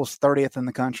Temple's 30th in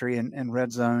the country in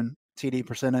red zone TD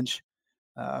percentage,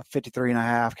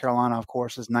 53.5. Carolina, of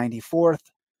course, is 94th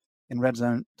in red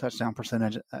zone touchdown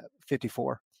percentage,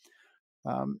 54.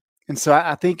 And so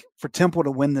I think for Temple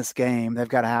to win this game, they've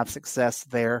got to have success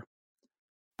there.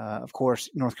 Of course,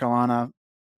 North Carolina,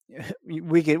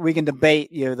 we can debate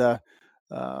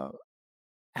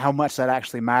how much that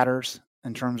actually matters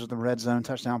in terms of the red zone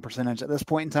touchdown percentage at this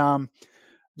point in time,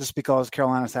 just because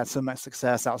Carolina's had so much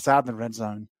success outside the red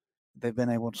zone, they've been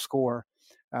able to score.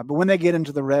 But when they get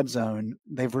into the red zone,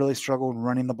 they've really struggled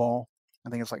running the ball. I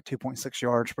think it's like 2.6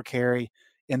 yards per carry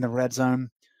in the red zone.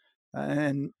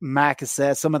 And Mac has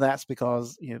said some of that's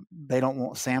because they don't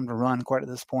want Sam to run quite at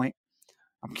this point.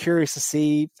 I'm curious to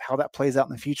see how that plays out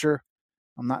in the future.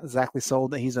 I'm not exactly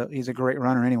sold that he's a great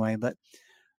runner anyway, but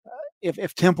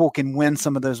if Temple can win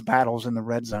some of those battles in the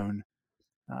red zone,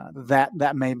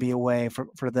 that may be a way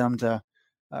for them to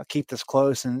keep this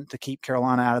close and to keep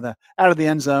Carolina out of the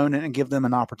end zone and give them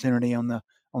an opportunity on the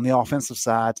offensive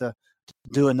side to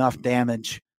do enough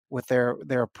damage with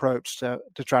their approach to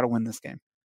try to win this game.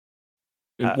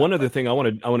 And one other thing I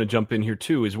want to jump in here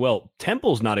too as well.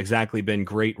 Temple's not exactly been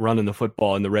great running the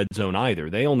football in the red zone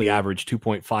either. They only average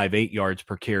 2.58 yards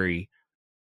per carry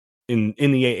in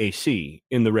the AAC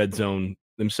in the red zone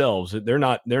themselves. They're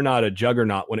not a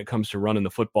juggernaut when it comes to running the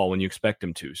football when you expect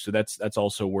them to. So that's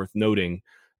also worth noting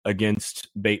against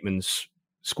Bateman's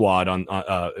squad on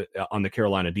the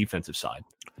Carolina defensive side.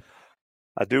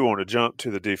 I do want to jump to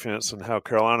the defense and how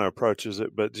Carolina approaches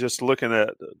it, but just looking at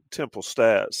Temple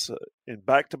stats, in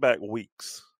back-to-back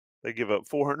weeks, they give up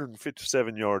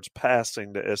 457 yards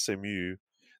passing to SMU.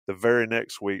 The very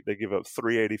next week, they give up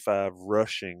 385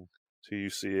 rushing to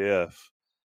UCF.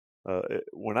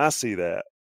 When I see that,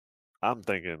 I'm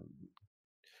thinking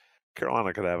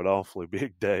Carolina could have an awfully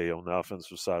big day on the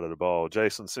offensive side of the ball.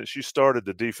 Jason, since you started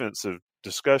the defensive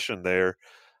discussion there,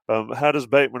 how does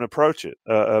Bateman approach it?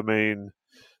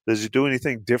 Does he do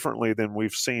anything differently than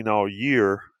we've seen all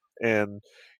year? And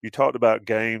you talked about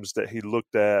games that he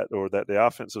looked at or that the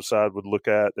offensive side would look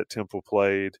at that Temple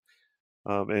played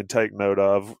and take note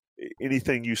of.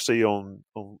 Anything you see on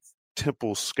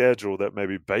Temple's schedule that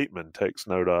maybe Bateman takes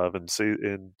note of and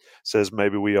says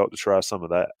maybe we ought to try some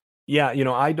of that? Yeah,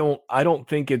 I don't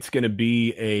think it's going to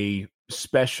be a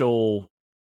special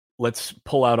let's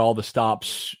pull out all the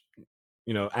stops,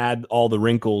 add all the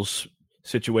wrinkles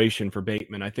situation for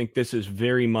Bateman. I think this is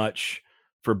very much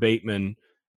for Bateman.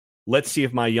 Let's see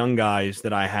if my young guys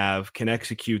that I have can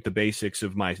execute the basics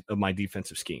of my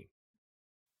defensive scheme.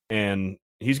 And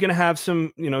he's going to have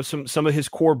some of his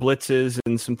core blitzes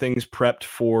and some things prepped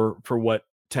for what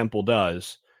Temple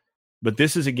does. But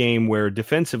this is a game where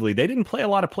defensively, they didn't play a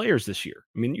lot of players this year.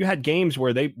 I mean, you had games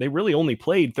where they really only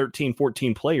played 13,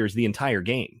 14 players the entire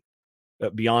game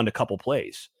beyond a couple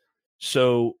plays.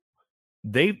 So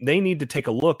they need to take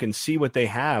a look and see what they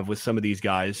have with some of these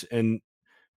guys. And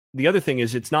the other thing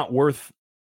is it's not worth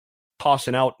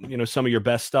tossing out, some of your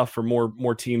best stuff for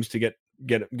more teams to get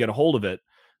a hold of it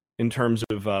in terms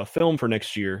of film for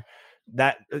next year.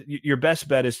 That your best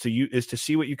bet is to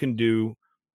see what you can do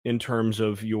in terms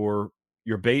of your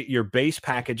base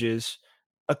packages,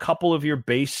 a couple of your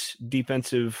base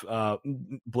defensive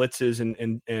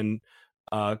blitzes and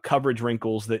coverage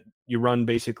wrinkles that you run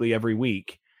basically every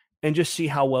week, and just see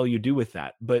how well you do with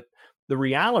that. But the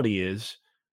reality is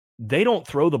they don't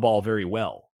throw the ball very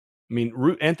well. I mean,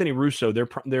 Anthony Russo,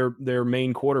 their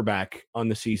main quarterback on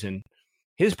the season,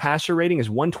 his passer rating is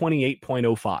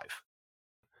 128.05.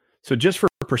 So just for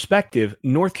perspective,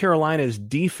 North Carolina's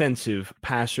defensive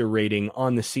passer rating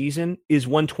on the season is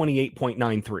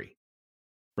 128.93,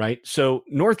 right? So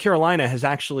North Carolina has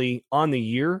actually, on the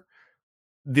year,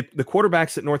 the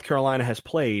quarterbacks that North Carolina has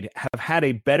played have had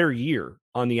a better year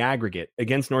on the aggregate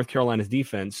against North Carolina's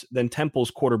defense than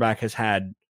Temple's quarterback has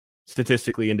had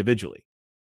statistically individually.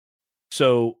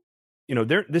 So,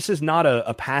 this is not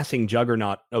a passing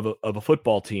juggernaut of a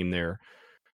football team there.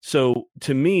 So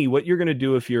to me, what you're going to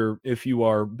do if you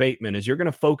are Bateman is you're going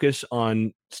to focus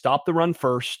on stop the run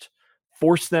first,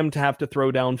 force them to have to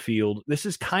throw downfield. This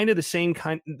is kind of the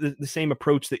same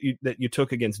approach that you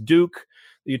took against Duke,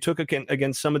 that you took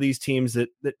against some of these teams that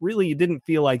really you didn't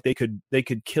feel like they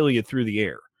could kill you through the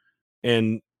air.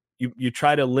 And you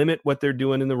try to limit what they're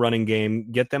doing in the running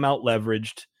game, get them out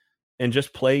leveraged, and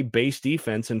just play base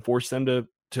defense and force them to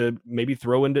maybe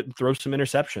throw some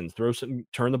interceptions,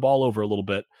 turn the ball over a little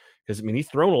bit. Because he's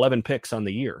thrown 11 picks on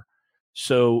the year.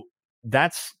 So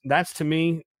that's to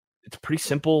me, it's a pretty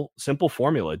simple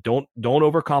formula. Don't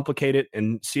overcomplicate it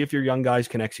and see if your young guys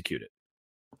can execute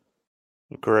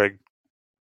it. Greg,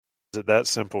 is it that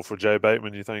simple for Jay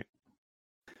Bateman, you think?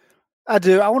 I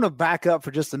do. I want to back up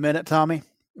for just a minute, Tommy,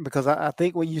 because I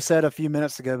think what you said a few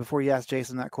minutes ago before you asked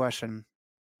Jason that question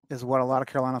is what a lot of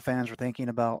Carolina fans are thinking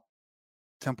about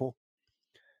Temple.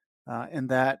 And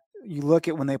that you look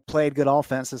at when they played good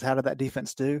offenses, how did that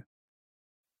defense do?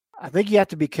 I think you have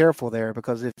to be careful there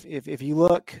because if you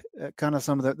look at kind of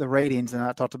some of the ratings, and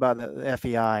I talked about the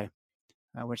FEI,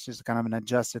 which is kind of an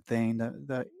adjusted thing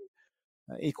that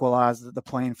equalize the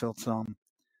playing field some.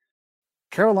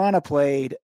 Carolina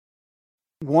played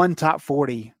one top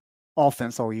 40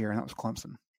 offense all year, and that was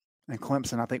Clemson. And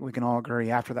Clemson, I think we can all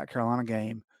agree after that Carolina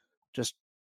game, just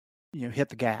hit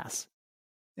the gas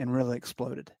and really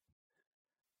exploded.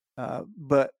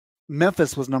 But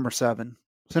Memphis was number 7.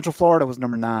 Central Florida was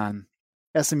number 9.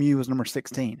 SMU was number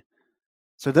 16.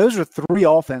 So those are 3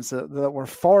 offenses that were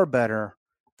far better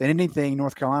than anything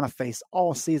North Carolina faced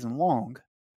all season long.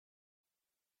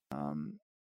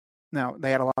 Now,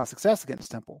 they had a lot of success against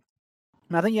Temple.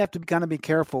 And I think you have to kind of be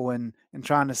careful in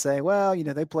trying to say, well,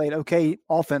 they played okay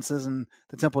offenses and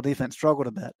the Temple defense struggled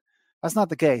a bit. That's not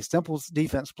the case. Temple's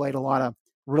defense played a lot of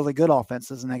really good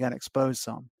offenses and they got exposed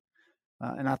some.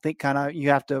 And I think kind of you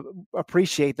have to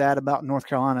appreciate that about North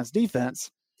Carolina's defense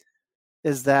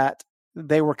is that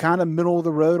they were kind of middle of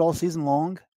the road all season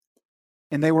long.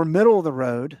 And they were middle of the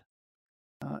road,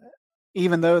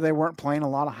 even though they weren't playing a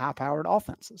lot of high-powered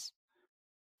offenses.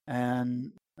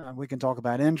 And we can talk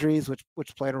about injuries,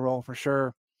 which played a role for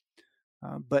sure.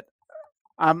 But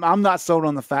I'm not sold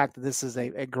on the fact that this is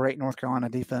a great North Carolina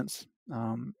defense.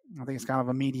 I think it's kind of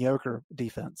a mediocre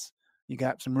defense. You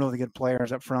got some really good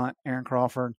players up front, Aaron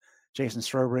Crawford, Jason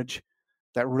Strowbridge,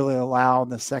 that really allowed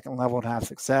the second level to have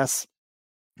success.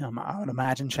 I would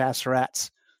imagine Chaz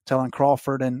Surratt's telling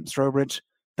Crawford and Strowbridge,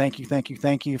 thank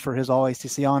you for his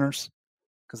All-ACC honors,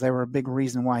 because they were a big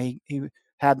reason why he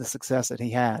had the success that he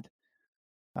had.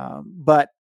 But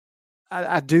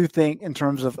I do think in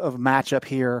terms of matchup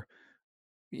here,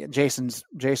 Jason's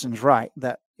right,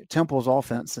 that Temple's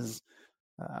offense is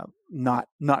not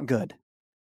good.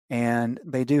 And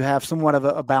they do have somewhat of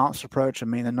a balanced approach. The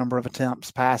number of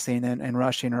attempts passing and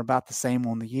rushing are about the same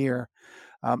on the year.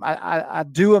 I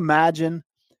do imagine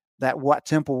that what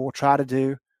Temple will try to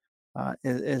do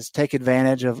is take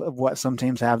advantage of what some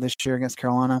teams have this year against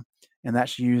Carolina, and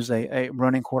that's use a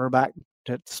running quarterback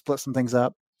to split some things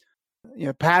up.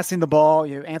 Passing the ball,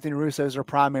 Anthony Russo is their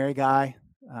primary guy.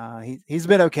 He's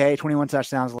been okay, 21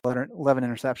 touchdowns, 11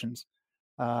 interceptions.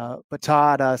 But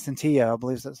Todd Centillo, I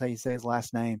believe that's how you say his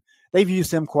last name. They've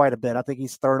used him quite a bit. I think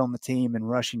he's third on the team in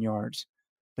rushing yards,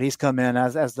 but he's come in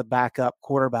as the backup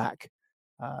quarterback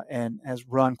and has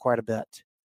run quite a bit.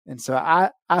 And so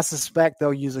I suspect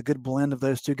they'll use a good blend of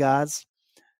those two guys,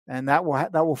 and that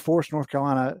will force North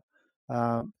Carolina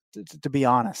to be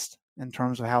honest in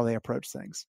terms of how they approach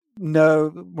things.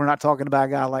 No, we're not talking about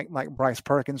a guy like Bryce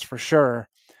Perkins for sure,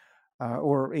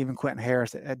 or even Quentin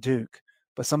Harris at Duke.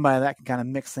 But somebody that can kind of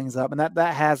mix things up. And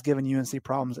that has given UNC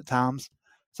problems at times.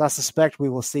 So I suspect we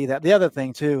will see that. The other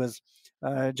thing, too, is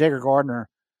Jager Gardner,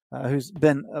 who's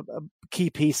been a key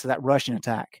piece of that rushing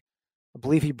attack. I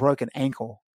believe he broke an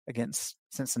ankle against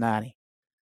Cincinnati.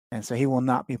 And so he will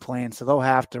not be playing. So they'll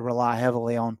have to rely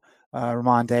heavily on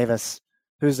Ramon Davis,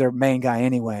 who's their main guy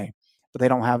anyway. But they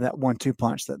don't have that 1-2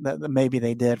 punch that maybe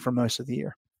they did for most of the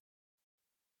year.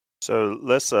 So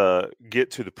let's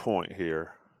get to the point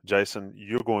here. Jason,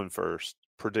 you're going first.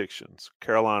 Predictions.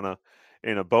 Carolina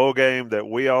in a bowl game that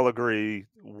we all agree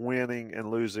winning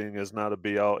and losing is not a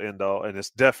be-all, end-all, and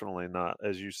it's definitely not,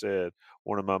 as you said,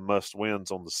 one of my must-wins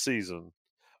on the season.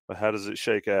 But how does it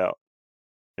shake out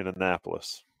in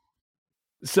Annapolis?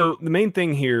 So the main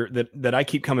thing here that I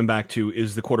keep coming back to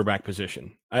is the quarterback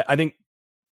position. I think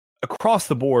across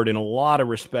the board, in a lot of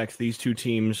respects, these two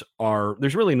teams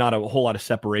there's really not a whole lot of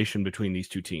separation between these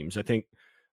two teams. I think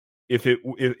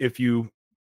if you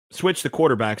switch the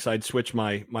quarterbacks, I'd switch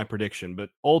my prediction, but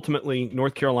ultimately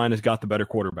North Carolina's got the better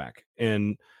quarterback.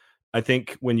 And I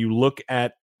think when you look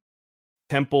at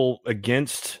Temple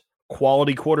against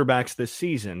quality quarterbacks this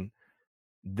season,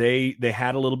 they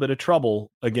had a little bit of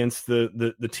trouble against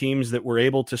the teams that were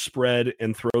able to spread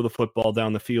and throw the football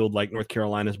down the field like North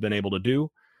Carolina's been able to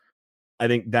do. I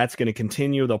think that's going to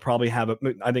continue. They'll probably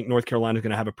I think North Carolina's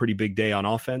going to have a pretty big day on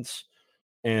offense.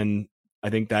 And I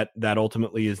think that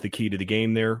ultimately is the key to the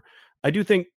game there. I do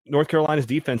think North Carolina's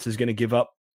defense is going to give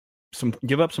up some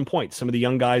points. Some of the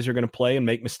young guys are going to play and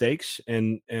make mistakes,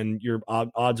 and your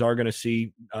odds are going to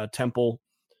see a Temple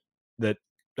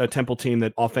team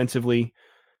that offensively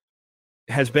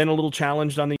has been a little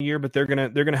challenged on the year, but they're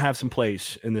gonna have some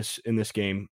plays in this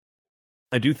game.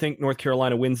 I do think North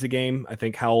Carolina wins the game. I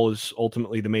think Howell is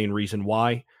ultimately the main reason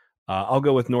why. I'll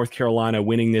go with North Carolina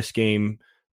winning this game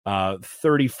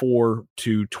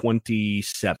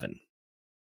 34-27.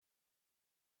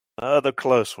 Another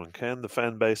close one. Can the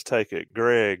fan base take it?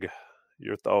 Greg,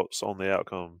 your thoughts on the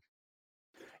outcome?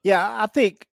 Yeah, I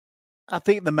think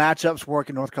the matchups work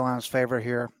in North Carolina's favor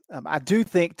here. I do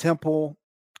think Temple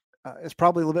is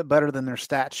probably a little bit better than their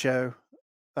stats show,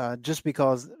 just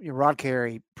because Rod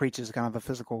Carey preaches kind of a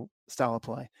physical style of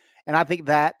play. And I think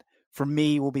that, for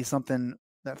me, will be something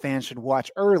that fans should watch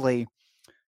early,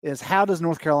 is how does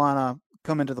North Carolina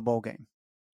come into the bowl game?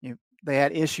 They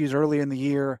had issues earlier in the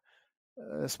year,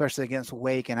 especially against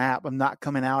Wake and App, of not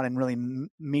coming out and really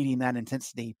meeting that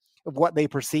intensity of what they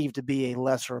perceive to be a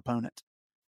lesser opponent.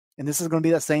 And this is going to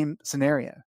be that same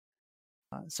scenario.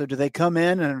 So do they come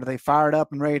in and are they fired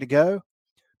up and ready to go?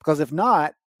 Because if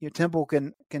not, Temple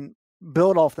can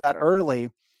build off that early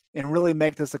and really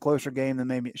make this a closer game than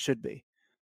maybe it should be.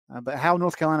 But how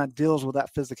North Carolina deals with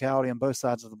that physicality on both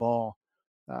sides of the ball,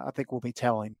 I think will be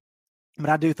telling. But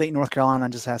I do think North Carolina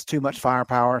just has too much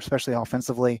firepower, especially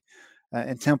offensively,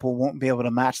 and Temple won't be able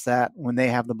to match that when they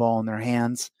have the ball in their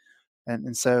hands.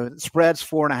 And so the spread's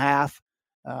 4.5.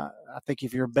 I think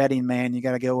if you're a betting man, you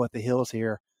got to go with the Hills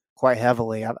here quite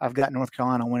heavily. I've got North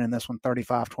Carolina winning this one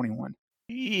 35-21.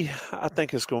 Yeah, I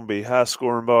think it's going to be a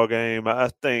high-scoring ball game. I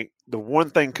think the one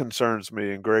thing concerns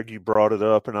me, and Greg, you brought it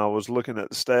up, and I was looking at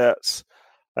the stats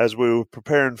as we were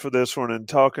preparing for this one and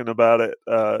talking about it.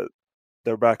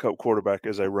 Their backup quarterback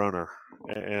is a runner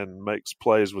and makes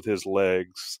plays with his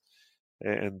legs.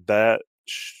 And that,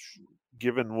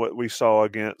 given what we saw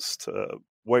against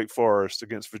Wake Forest,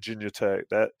 against Virginia Tech,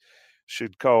 that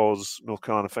should cause North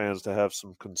Carolina fans to have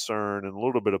some concern and a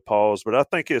little bit of pause. But I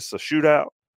think it's a shootout.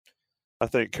 I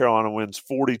think Carolina wins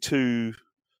 42-33,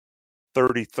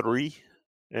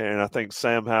 and I think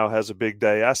Sam Howell has a big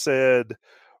day. I said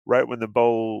right when the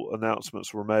bowl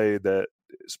announcements were made that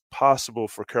it's possible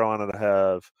for Carolina to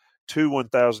have 2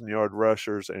 1,000-yard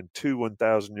rushers and 2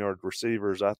 1,000-yard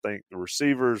receivers. I think the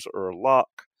receivers are a lock.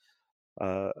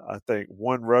 I think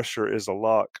one rusher is a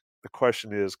lock. The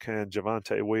question is, can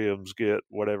Javonte Williams get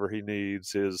whatever he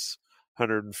needs, his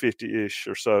 150-ish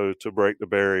or so, to break the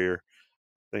barrier?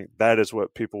 I think that is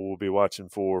what people will be watching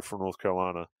for North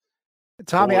Carolina.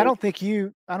 Tommy, I don't think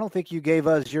you gave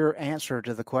us your answer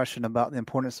to the question about the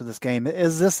importance of this game.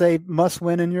 Is this a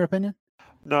must-win in your opinion?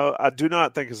 No, I do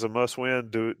not think it's a must-win.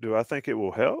 Do I think it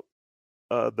will help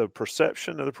the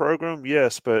perception of the program?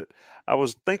 Yes, but I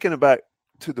was thinking back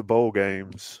to the bowl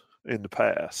games in the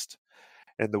past,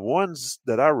 and the ones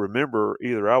that I remember,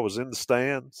 either I was in the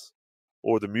stands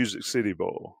or the Music City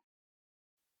Bowl,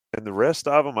 and the rest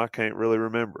of them I can't really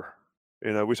remember.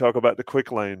 We talk about the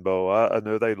Quick Lane Bowl. I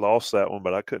know they lost that one,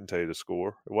 but I couldn't tell you the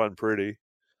score. It wasn't pretty.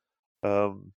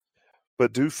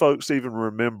 But do folks even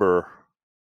remember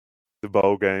the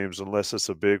bowl games unless it's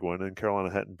a big one? And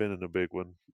Carolina hadn't been in a big one.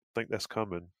 I think that's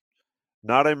coming.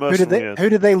 Not a must-win. Who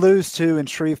did they lose to in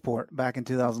Shreveport back in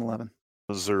 2011?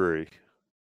 Missouri.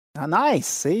 Oh, nice.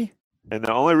 See? And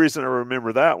the only reason I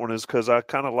remember that one is because I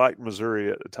kind of liked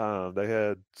Missouri at the time. They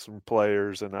had some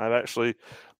players, and I've actually,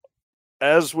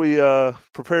 as we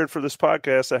prepared for this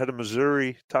podcast, I had a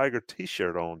Missouri Tiger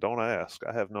T-shirt on. Don't ask.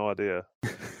 I have no idea.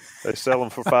 They sell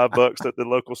them for $5 at the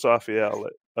local Safi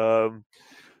outlet.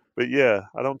 But yeah,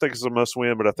 I don't think it's a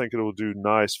must-win, but I think it will do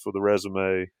nice for the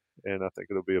resume, and I think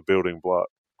it'll be a building block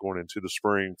going into the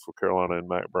spring for Carolina and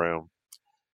Mack Brown.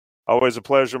 Always a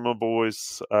pleasure, my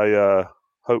boys. I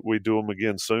hope we do them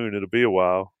again soon. It'll be a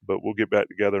while, but we'll get back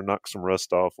together, knock some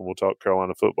rust off, and we'll talk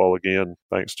Carolina football again.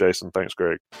 Thanks, Jason. Thanks,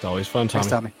 Greg. It's always fun, Tommy.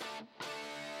 Thanks, Tommy.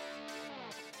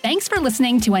 Thanks for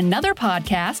listening to another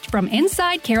podcast from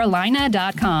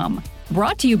InsideCarolina.com.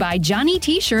 Brought to you by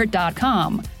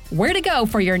JohnnyT-shirt.com. Where to go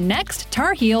for your next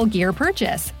Tar Heel gear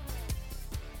purchase.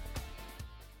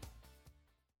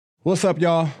 What's up,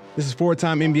 y'all? This is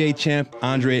four-time NBA champ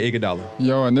Andre Iguodala.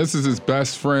 Yo, and this is his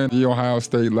best friend, the Ohio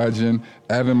State legend,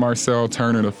 Evan Marcel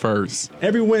Turner I.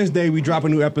 Every Wednesday, we drop a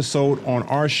new episode on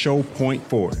our show, Point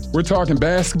Forward. We're talking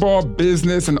basketball,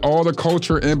 business, and all the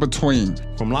culture in between.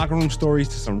 From locker room stories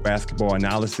to some basketball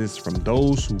analysis from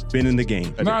those who've been in the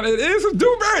game. Nah, it is a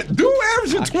dude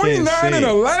averaging 29 and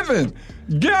 11.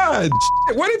 God,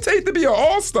 what did it take to be an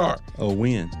all-star? A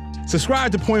win.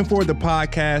 Subscribe to Point Forward, the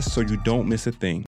podcast, so you don't miss a thing.